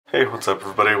Hey, what's up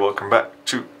everybody? Welcome back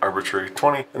to Arbitrary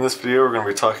 20. In this video we're going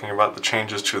to be talking about the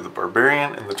changes to the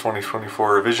Barbarian in the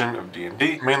 2024 revision of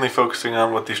D&D, mainly focusing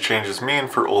on what these changes mean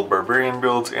for old Barbarian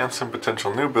builds and some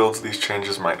potential new builds these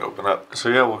changes might open up. So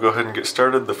yeah, we'll go ahead and get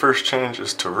started. The first change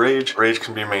is to Rage. Rage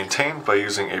can be maintained by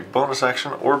using a bonus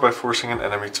action or by forcing an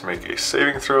enemy to make a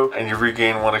saving throw, and you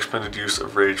regain 1 expended use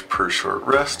of Rage per short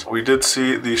rest. We did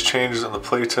see these changes in the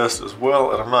playtest as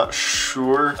well, and I'm not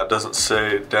sure, that doesn't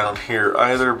say down here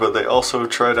either, but they also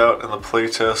tried out in the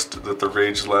playtest that the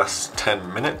Rage lasts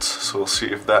 10 minutes, so we'll see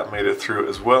if that made it through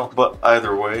as well. But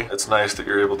either way, it's nice that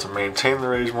you're able to maintain the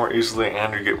Rage more easily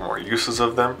and you get more uses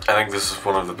of them. I think this is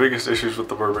one of the biggest issues with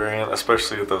the Barbarian,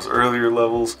 especially at those earlier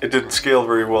levels. It didn't scale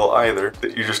very well either,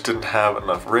 that you just didn't have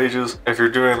enough Rages. If you're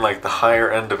doing like the higher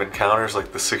end of encounters,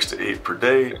 like the 6 to 8 per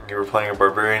day, and you were playing a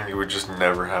Barbarian, you would just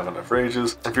never have enough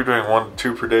Rages. If you're doing 1 to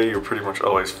 2 per day, you're pretty much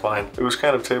always fine. It was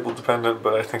kind of table dependent,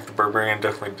 but I think the Barbarian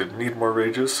definitely did need more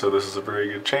Rages, so this is a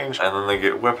very good change. And then they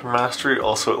get Weapon Mastery,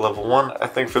 also at level 1. I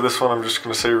think for this one I'm just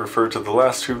going to say refer to the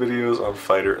last 2 videos on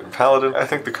Fighter and Paladin. I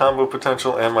think the combo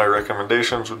potential and my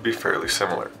recommendations would be fairly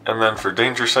similar. And then for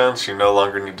Danger Sense, you no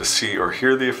longer need to see or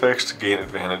hear the effects to gain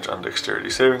advantage on dexterity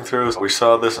saving throws. We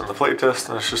saw this in the playtest,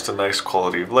 and it's just a nice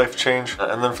quality of life change.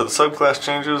 And then for the subclass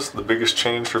changes, the biggest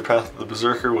change for Path of the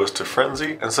Berserker was to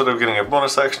Frenzy. Instead of getting a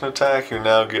bonus action attack, you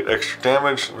now get extra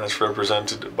damage, and that's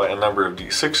represented by a number of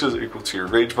d6s equal to your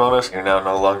Rage bonus. You now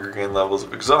no longer gain levels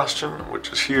of exhaustion,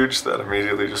 which is huge. That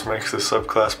immediately just makes this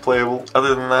subclass playable.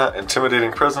 Other than that,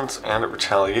 Intimidating Presence and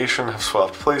Retaliation have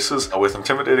swapped places, with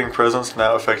Intimidating Presence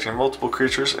now affecting multiple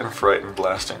creatures and Frightened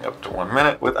lasting up to 1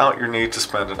 minute without your need to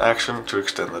spend an action to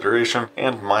extend the duration,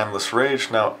 and Mindless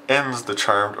Rage now ends the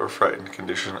Charmed or Frightened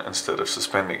condition instead of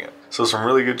suspending it. So some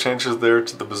really good changes there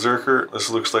to the Berserker. This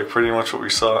looks like pretty much what we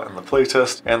saw in the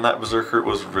playtest, and that Berserker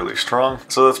was really strong.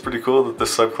 So that's pretty cool that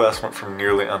this subclass went from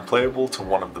nearly unplayable to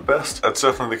one of the best. That's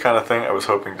definitely the kind of thing I was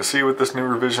hoping to see with this new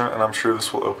revision, and I'm sure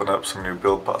this will open up some new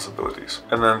build possibilities.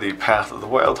 And then the Path of the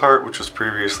Wildheart, which was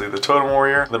previously the Totem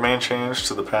Warrior. The main change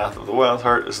to the Path of the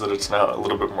Wildheart is that it's now a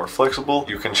little bit more flexible.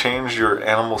 You can change your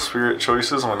animal spirit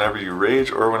choices whenever you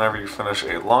rage or whenever you finish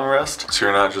a long rest, so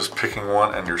you're not just picking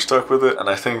one and you're stuck with it. And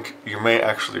I think you may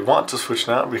actually want to switch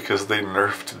now because they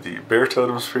nerfed the Bear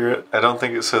Totem Spirit. I don't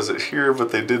think it says it here,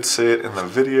 but they did say it in the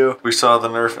video. We saw the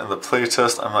nerf in the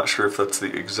playtest. I'm not sure if that's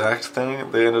the exact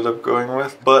thing they ended up going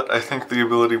with, but I think the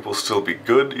ability will still be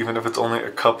good, even if it's only a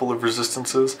couple of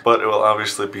resistances, but it will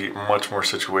obviously be much more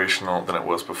situational than it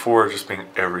was before, just being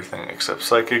everything except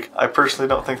psychic. I personally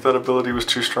don't think that ability was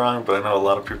too strong, but I know a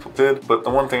lot of people did. But the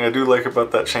one thing I do like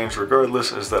about that change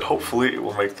regardless is that hopefully it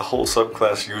will make the whole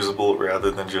subclass usable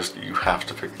rather than just you have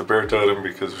to pick the Bear Totem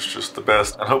because it's just the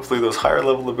best. And hopefully those higher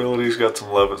level abilities got some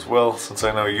love as well, since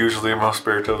I know usually most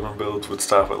Bear Totem builds would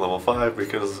stop at level 5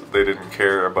 because they didn't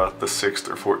care about the 6th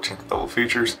or 14th level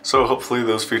features. So hopefully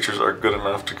those features are good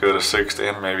enough to go to 6th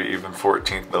and maybe even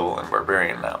 14th level in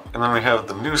Barbarian now. And then we have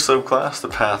the new subclass, the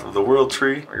Path of the World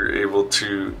Tree, where you're able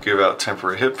to give out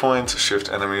temporary hit points, shift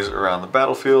enemies around the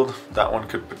battlefield. That one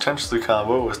could potentially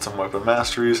combo with some weapon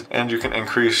masteries, and you can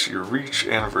increase your reach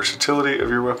and versatility of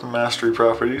your weapon mastery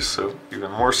properties, so even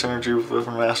more synergy with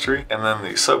weapon mastery. And then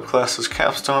the subclass's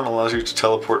Capstone allows you to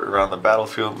teleport around the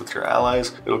battlefield with your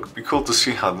allies. It'll be cool to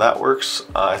see how that works.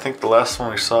 I think the last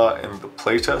one we saw in the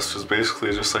playtest was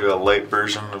basically just like a light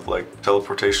version of like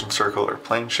teleportation circle or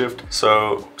plane shift,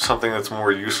 so something that's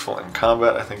more useful in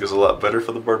combat I think is a lot better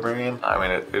for the Barbarian. I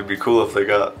mean, it'd be cool if they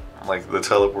got like the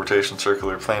teleportation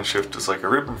circular plane shift is like a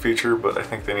ribbon feature, but I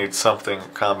think they need something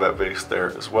combat based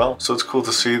there as well. So it's cool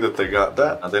to see that they got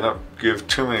that. They don't give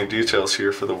too many details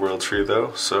here for the World Tree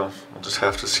though, so we'll just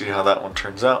have to see how that one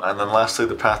turns out. And then lastly,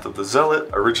 the Path of the Zealot,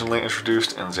 originally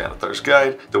introduced in Xanathar's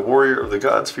Guide. The Warrior of the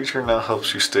Gods feature now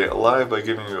helps you stay alive by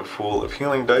giving you a pool of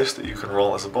healing dice that you can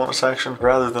roll as a bonus action,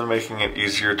 rather than making it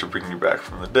easier to bring you back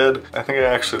from the dead. I think I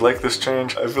actually like this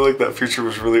change. I feel like that feature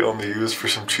was really only used for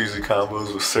some cheesy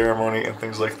combos with ceremony and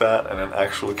things like that, and in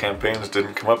actual campaigns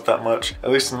didn't come up that much. At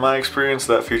least in my experience,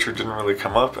 that feature didn't really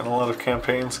come up in a lot of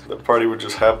campaigns. The party would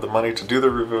just have the money to do the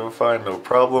Revivify, no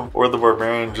problem, or the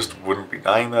Barbarian just wouldn't be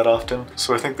dying that often.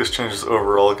 So I think this change is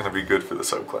overall going to be good for the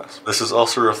subclass. This is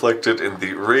also reflected in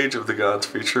the Rage of the Gods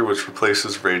feature, which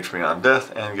replaces Rage Beyond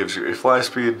Death and gives you a fly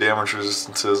speed, damage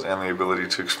resistances, and the ability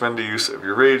to expend a use of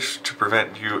your Rage to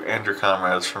prevent you and your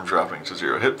comrades from dropping to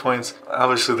 0 hit points.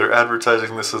 Obviously they're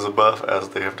advertising this as a buff, as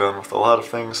they have done with a lot of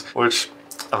things, which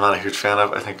I'm not a huge fan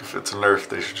of. I think if it's a nerf,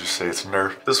 they should just say it's a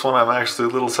nerf. This one I'm actually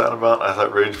a little sad about. I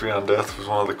thought Rage Beyond Death was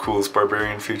one of the coolest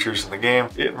Barbarian features in the game.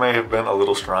 It may have been a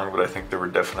little strong, but I think there were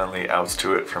definitely outs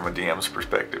to it from a DM's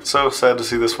perspective. So sad to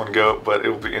see this one go, but it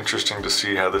will be interesting to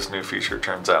see how this new feature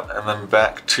turns out. And then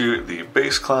back to the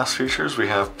base class features, we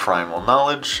have Primal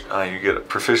Knowledge. You get a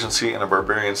proficiency in a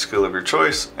Barbarian skill of your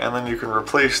choice, and then you can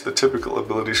replace the typical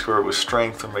ability score with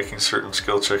Strength when making certain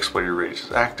skill checks while your rage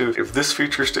is active. If this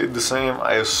feature stayed the same,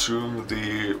 I assume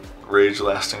the rage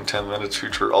lasting 10 minutes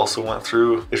feature also went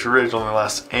through. If your rage only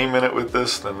lasts a minute with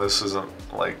this, then this isn't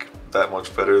like that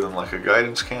much better than like a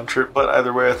guidance cantrip, but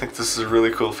either way I think this is a really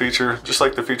cool feature, just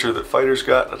like the feature that fighters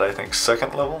got at I think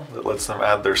 2nd level that lets them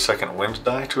add their 2nd wind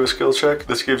die to a skill check.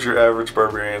 This gives your average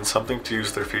barbarian something to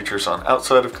use their features on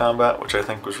outside of combat, which I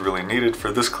think was really needed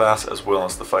for this class as well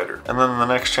as the fighter. And then the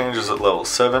next change is at level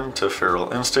 7 to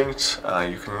Feral Instinct.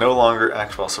 You can no longer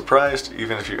act while surprised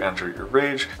even if you enter your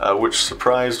rage, which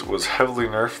surprised was heavily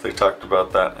nerfed. They talked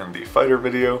about that in the fighter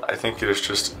video. I think it is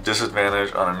just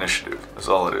disadvantage on initiative is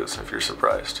all it is if you're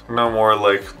surprised. No more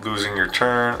like losing your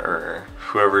turn or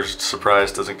whoever's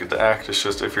surprised doesn't get to act. It's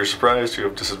just if you're surprised you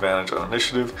have disadvantage on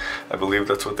initiative. I believe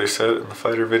that's what they said in the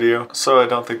fighter video. So I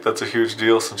don't think that's a huge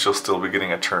deal since you'll still be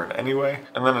getting a turn anyway.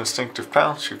 And then Instinctive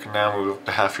Pounce, you can now move up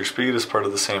to half your speed as part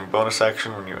of the same bonus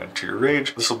action when you enter your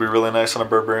rage. This will be really nice on a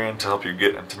Barbarian to help you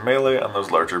get into melee on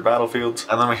those larger battlefields.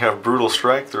 And then we have Brutal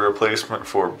Strike, the replacement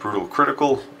for Brutal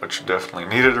Critical, which definitely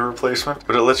needed a replacement,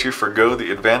 but it lets you forgo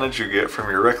the advantage you get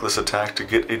from your reckless attack to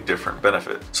get a different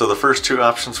benefit. So the first two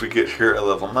options we get here at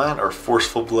level 9 are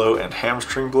Forceful Blow and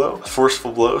Hamstring Blow.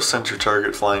 Forceful Blow sends your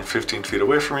target flying 15 feet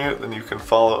away from you, then you can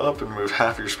follow up and move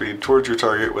half your speed towards your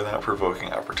target without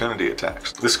provoking opportunity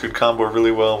attacks. This could combo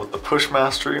really well with the Push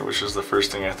Mastery, which is the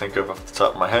first thing I think of off the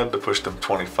top of my head, to push them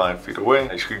 25 feet away.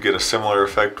 You could get a similar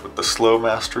effect with the Slow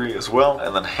Mastery as well.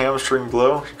 And then Hamstring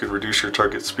Blow, you could reduce your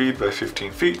target speed by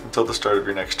 15 feet until the start of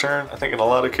your next turn. I think in a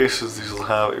lot of cases these will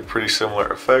have a pretty similar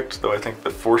effect, though I think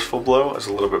the Forceful Blow is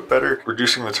a little bit better.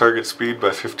 Reducing the target speed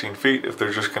by 15 feet if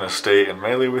they're just going to stay in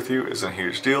melee with you isn't a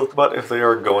huge deal, but if they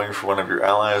are going for one of your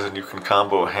allies and you can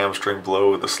combo a Hamstring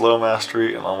Blow with a Slow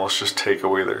Mastery and almost just take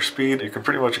away their speed, you can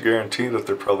pretty much guarantee that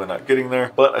they're probably not getting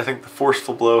there. But I think the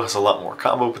Forceful Blow has a lot more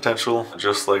combo potential,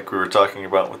 just like we were talking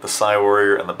about with the Psy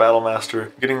Warrior and the Battle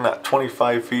Master. Getting that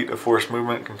 25 feet of force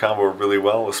movement can combo really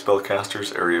well with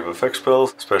spellcasters' area of effect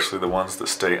spells, especially the ones that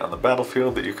stay on the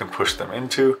battlefield that you can push them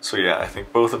into. So yeah, I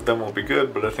think both of them will be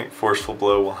good, but I think Forceful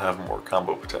Blow will have more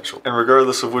combo potential. And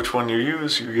regardless of which one you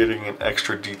use, you're getting an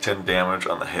extra D10 damage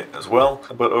on the hit as well.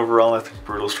 But overall, I think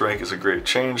Brutal Strike is a great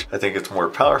change. I think it's more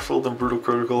powerful than Brutal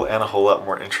Critical and a whole lot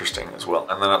more interesting as well.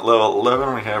 And then at level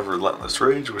 11, we have Relentless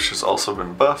Rage, which has also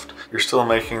been buffed. You're still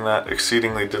making that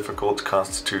exceedingly difficult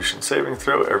Constitution saving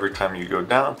throw every time you go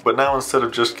down, but now instead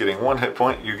of just getting 1 hit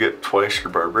point, you get twice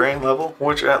your Barbarian level,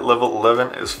 which at level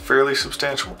 11 is fairly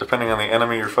substantial. Depending on the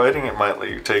enemy you're fighting, it might let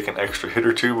you take an extra hit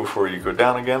or two before you go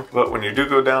down again, but when you do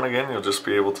go down again, you'll just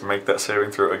be able to make that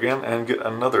saving throw again and get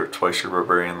another twice your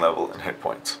Barbarian level in hit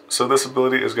points. So this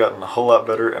ability has gotten a whole lot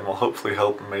better and will hopefully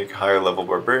help make higher level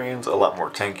Barbarians a lot more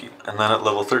tanky. And then at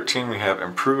level 13, we have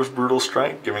Improved Brutal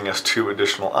Strike, giving us 2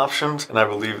 additional options, and I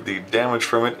believe the damage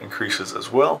from it increases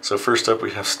as well. So first up,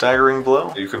 we have Staggering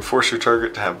Blow. You can force your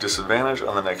target to have disadvantage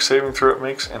on the next saving throw it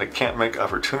makes, and it can't make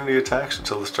opportunity attacks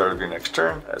until the start of your next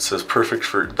turn. It says perfect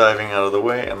for diving out of the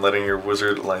way and letting your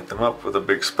wizard light them up with a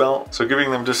big spell. So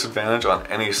giving them disadvantage on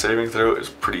any saving throw is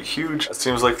pretty huge. It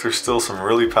seems like there's still some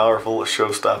really powerful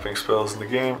show-stopping spells in the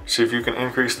game, so if you can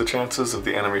increase the chances of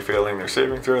the enemy failing their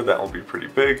saving throw, that will be pretty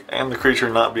big. And the creature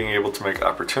not being able to make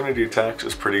opportunity attacks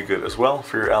is pretty good as well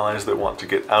for your allies that want to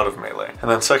get out of melee. And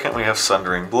then second, we have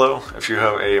Sundering Blow. If you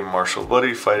have a martial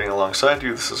buddy fighting alongside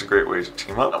you, this is a great way to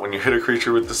team up. When you hit a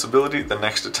creature with this ability, the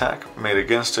next attack made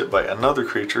against it by another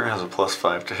creature has a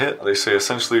 +5 to hit. They say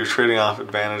essentially you're trading off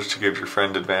advantage to give your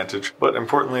friend advantage, but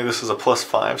importantly this is a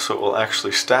 +5, so it will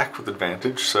actually stack with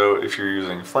advantage. So if you're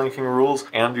using flanking rules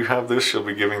and you have this, you'll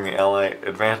be giving the ally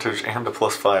advantage and a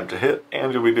 +5 to hit,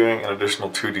 and you'll be doing an additional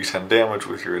 2d10 damage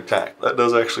with your attack. That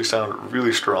does actually sound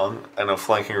really strong. I know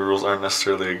flanking rules aren't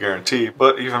necessarily a guarantee,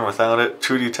 but even without it,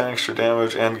 2d10 extra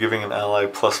damage and giving an ally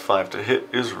 +5 to hit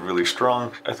is really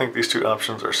strong. I think these two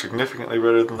options are significantly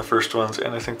better than the first ones,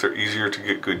 and I think they're easier to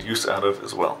get good use out of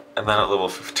as well. And then at level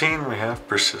 15, we have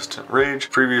Persistent Rage.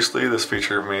 Previously Previously, this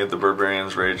feature made the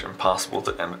Barbarian's rage impossible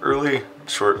to end early,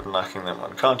 short of knocking them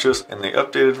unconscious. In the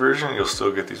updated version, you'll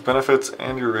still get these benefits,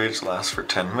 and your rage lasts for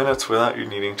 10 minutes without you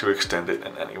needing to extend it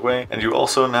in any way. And you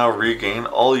also now regain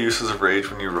all uses of rage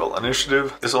when you roll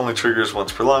initiative. This only triggers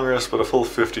once per long rest, but a full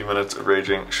 50 minutes of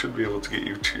raging should be able to get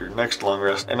you to your next long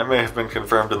rest. And it may have been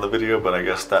confirmed in the video, but I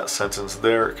guess that sentence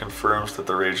there confirms that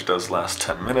the rage does last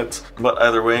 10 minutes. But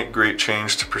either way, great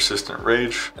change to persistent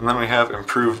rage. And then we have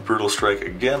improved brutal strike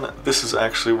again. This is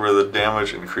actually where the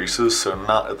damage increases, so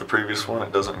not at the previous one,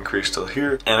 it doesn't increase till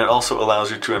here. And it also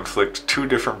allows you to inflict 2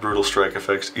 different brutal strike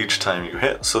effects each time you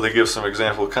hit. So they give some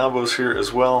example combos here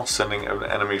as well, sending an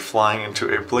enemy flying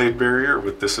into a blade barrier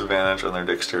with disadvantage on their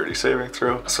dexterity saving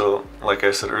throw. So like I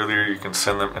said earlier, you can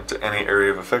send them into any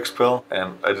area of effect spell,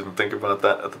 and I didn't think about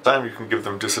that at the time. You can give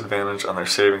them disadvantage on their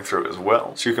saving throw as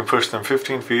well. So you can push them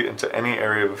 15 feet into any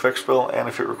area of effect spell, and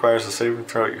if it requires a saving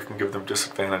throw, you can give them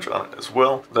disadvantage on it as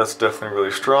well. That's definitely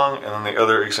really strong. And then the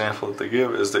other example that they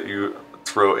give is that you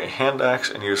throw a hand axe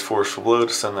and use forceful blow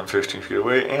to send them 15 feet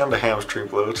away, and a hamstring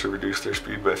blow to reduce their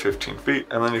speed by 15 feet.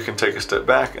 And then you can take a step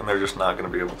back and they're just not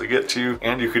going to be able to get to you.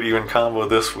 And you could even combo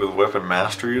this with weapon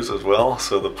masteries as well.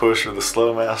 So the push or the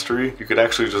slow mastery, you could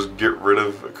actually just get rid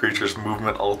of a creature's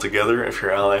movement altogether. If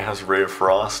your ally has Ray of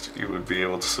Frost, you would be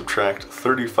able to subtract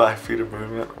 35 feet of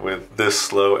movement with this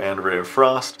slow and Ray of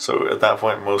Frost. So at that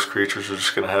point, most creatures are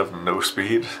just going to have no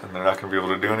speed and they're not going to be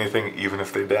able to do anything even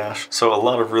if they dash. So a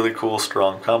lot of really cool strong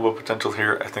combo potential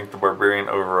here. I think the Barbarian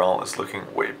overall is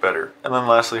looking way better. And then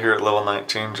lastly here at level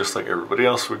 19, just like everybody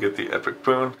else, we get the epic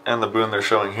boon. And the boon they're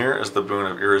showing here is the boon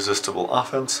of irresistible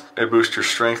offense. It boosts your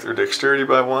strength or dexterity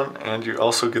by 1, and you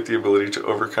also get the ability to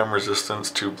overcome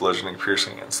resistance to bludgeoning,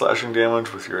 piercing, and slashing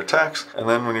damage with your attacks. And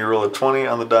then when you roll a 20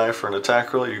 on the die for an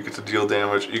attack roll, you get to deal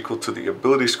damage equal to the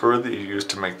ability score that you used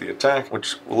to make the attack,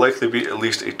 which will likely be at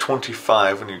least a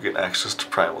 25 when you get access to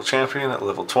Primal Champion at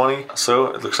level 20. So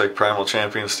it looks like Primal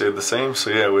Champion stayed the same. So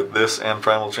yeah, with this and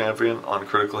Primal Champion, on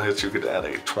critical hits you could add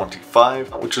a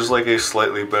 25, which is like a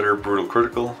slightly better brutal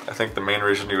critical. I think the main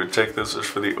reason you would take this is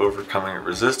for the overcoming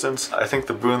resistance. I think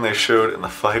the boon they showed in the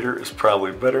fighter is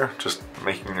probably better, just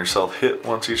making yourself hit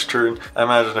once each turn. I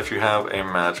imagine if you have a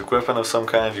magic weapon of some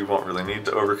kind, you won't really need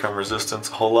to overcome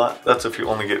resistance a whole lot. That's if you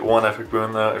only get 1 epic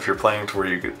boon though. If you're playing to where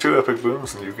you get 2 epic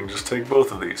boons, then you can just take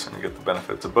both of these and you get the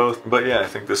benefits of both. But yeah, I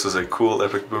think this is a cool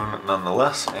epic boon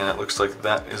nonetheless, and it looks like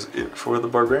that is it for the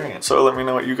Barbarian. So let me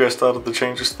know what you guys thought of the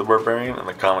changes to the Barbarian in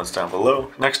the comments down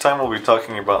below. Next time we'll be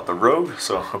talking about the Rogue,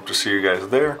 so hope to see you guys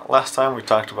there. Last time we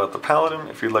talked about the Paladin.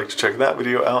 If you'd like to check that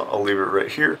video out, I'll leave it right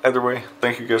here. Either way,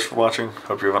 thank you guys for watching.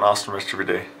 Hope you have an awesome rest of your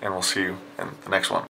day, and we'll see you in the next one.